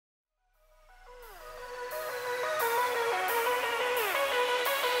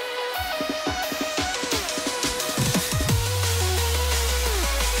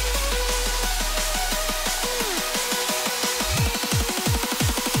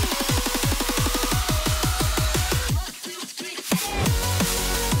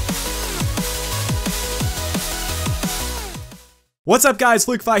What's up guys,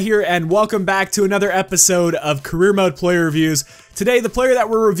 Flickify here and welcome back to another episode of Career Mode Player Reviews. Today the player that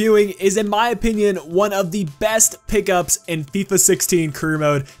we're reviewing is in my opinion one of the best pickups in FIFA 16 Career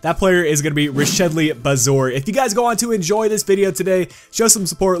Mode. That player is going to be Riechedly Bazoer. If you guys go on to enjoy this video today, show some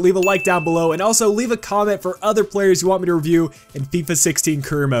support, leave a like down below and also leave a comment for other players you want me to review in FIFA 16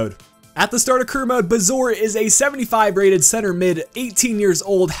 Career Mode. At the start of Career Mode, Bazoer is a 75 rated center mid, 18 years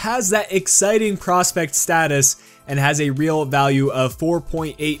old, has that exciting prospect status, and has a real value of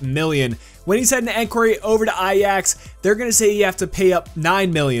 4.8 million. When he's heading to inquiry over to Ajax, they're going to say you have to pay up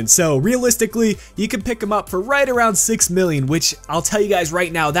 9 million. So realistically, you can pick him up for right around 6 million, which I'll tell you guys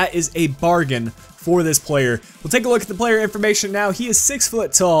right now, that is a bargain for this player. We'll take a look at the player information now. He is 6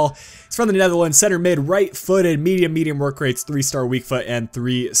 foot tall. He's from the Netherlands, center mid, right-footed, medium work rates, 3-star weak foot, and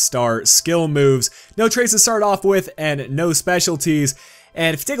 3-star skill moves. No traits to start off with, and no specialties.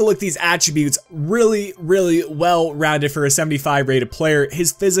 And if you take a look at these attributes, really well-rounded for a 75 rated player.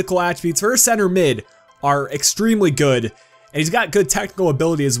 His physical attributes for a center mid are extremely good. And he's got good technical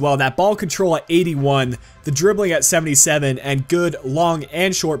ability as well. That ball control at 81, the dribbling at 77, and good long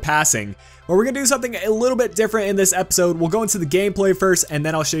and short passing. But we're going to do something a little bit different in this episode. We'll go into the gameplay first, and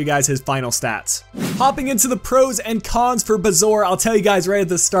then I'll show you guys his final stats. Hopping into the pros and cons for Bazoer, I'll tell you guys right at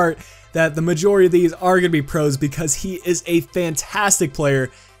the start that the majority of these are going to be pros because he is a fantastic player.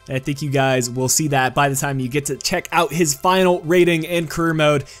 And I think you guys will see that by the time you get to check out his final rating in Career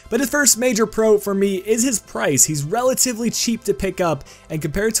Mode. But his first major pro for me is his price. He's relatively cheap to pick up, and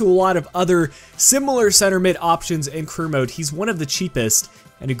compared to a lot of other similar center mid options in Career Mode, he's one of the cheapest,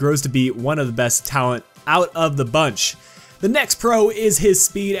 and he grows to be one of the best talent out of the bunch. The next pro is his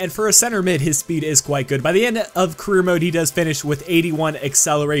speed, and for a center mid, his speed is quite good. By the end of Career Mode, he does finish with 81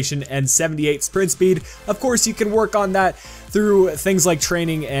 acceleration and 78 sprint speed. Of course, you can work on that through things like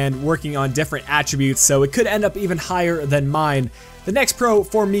training and working on different attributes, so it could end up even higher than mine. The next pro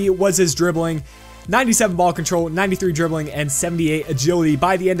for me was his dribbling. 97 ball control, 93 dribbling, and 78 agility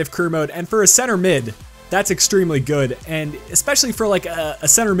by the end of Career Mode, and for a center mid, that's extremely good, and especially for like a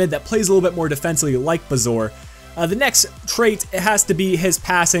center mid that plays a little bit more defensively like Bazoer. The next trait has to be his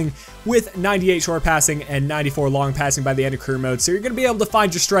passing with 98 short passing and 94 long passing by the end of Career Mode. So you're going to be able to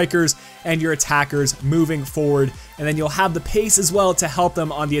find your strikers and your attackers moving forward, and then you'll have the pace as well to help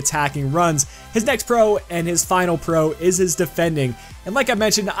them on the attacking runs. His next pro and his final pro is his defending. And like I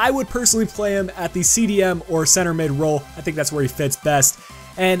mentioned, I would personally play him at the CDM or center mid role. I think that's where he fits best.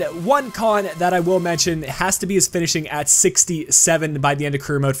 And one con that I will mention has to be his finishing at 67 by the end of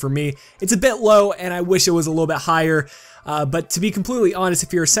Career Mode for me. It's a bit low and I wish it was a little bit higher. But to be completely honest,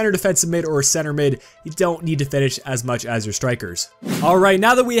 if you're a center defensive mid or a center mid, you don't need to finish as much as your strikers. Alright,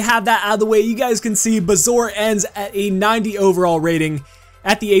 now that we have that out of the way, you guys can see Bazoer ends at a 90 overall rating.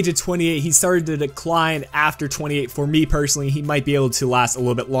 At the age of 28, he started to decline after 28. For me personally, he might be able to last a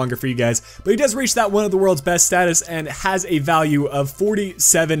little bit longer for you guys. But he does reach that one of the world's best status and has a value of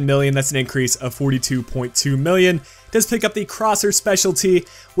 47 million. That's an increase of 42.2 million. Does pick up the crosser specialty,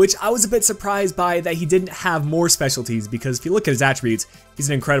 which I was a bit surprised by that he didn't have more specialties, because if you look at his attributes, he's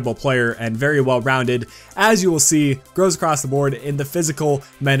an incredible player and very well rounded. As you will see, grows across the board in the physical,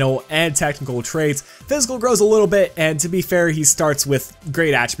 mental, and technical traits. Physical grows a little bit, and to be fair, he starts with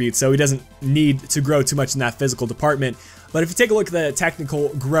great attributes, so he doesn't need to grow too much in that physical department. But if you take a look at the technical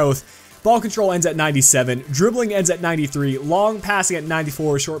growth, ball control ends at 97, dribbling ends at 93, long passing at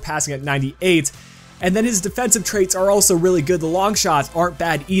 94, short passing at 98. And then his defensive traits are also really good. The long shots aren't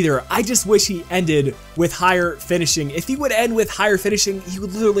bad either. I just wish he ended with higher finishing. If he would end with higher finishing, he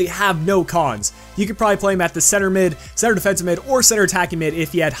would literally have no cons. You could probably play him at the center mid, center defensive mid, or center attacking mid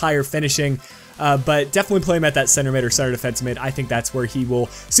if he had higher finishing. But definitely play him at that center mid or center defensive mid. I think that's where he will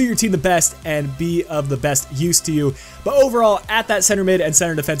suit your team the best and be of the best use to you. But overall, at that center mid and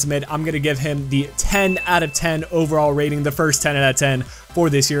center defensive mid, I'm going to give him the 10 out of 10 overall rating, the first 10 out of 10 for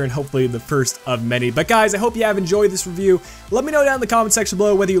this year, and hopefully the first of many. But guys, I hope you have enjoyed this review. Let me know down in the comment section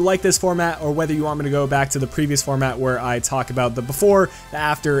below whether you like this format or whether you want me to go back to the previous format where I talk about the before, the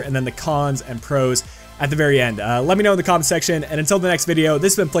after, and then the cons and pros at the very end. Let me know in the comment section, and until the next video,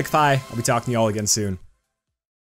 this has been Flickify. I'll be talking to you all again soon.